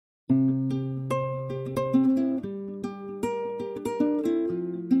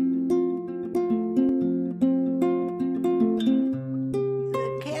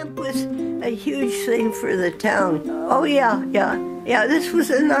huge thing for the town. Oh yeah, this was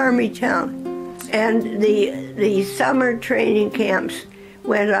an Army town. And the summer training camps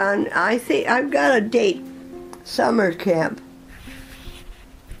went on, I think, I've got a date, summer camp.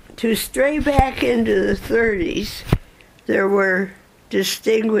 To stray back into the 30s, there were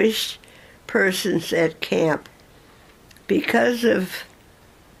distinguished persons at camp. Because of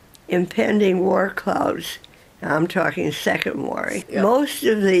impending war clouds, I'm talking Second War, most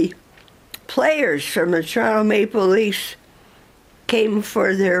of the players from the Toronto Maple Leafs came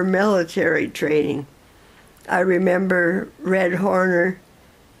for their military training. I remember Red Horner,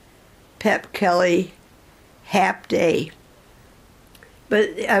 Pep Kelly, Hap Day.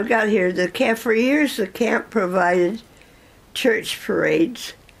 But I've got here, the camp, for years the camp provided church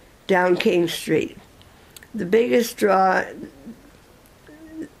parades down King Street. The biggest draw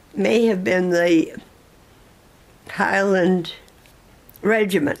may have been the Highland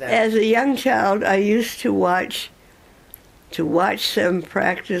Regiment. As a young child, I used to watch them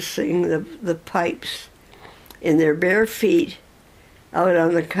practicing the pipes in their bare feet out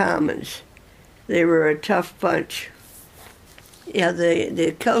on the commons. They were a tough bunch. Yeah,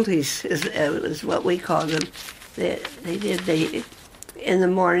 the Kilties is what we call them. In the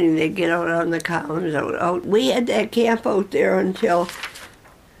morning they'd get out on the commons. Out. We had that camp out there until,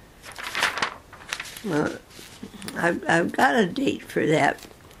 well, I've got a date for that,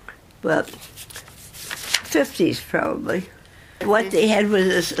 but 50s probably. What they had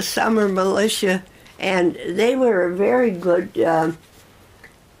was a summer militia, and they were very good, they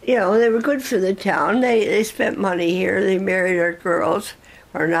were good for the town. They spent money here. They married our girls,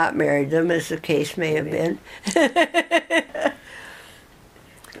 or not married them, as the case may have been.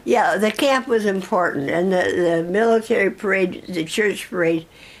 Yeah, the camp was important, and the military parade, the church parade,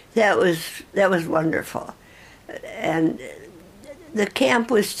 that was wonderful. And the camp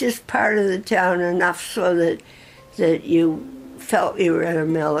was just part of the town enough so that you felt you were in a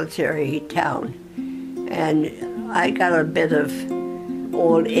military town. And I got a bit of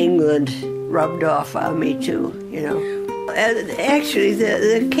old England rubbed off on me too, And actually,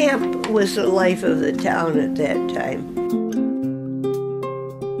 the camp was the life of the town at that time.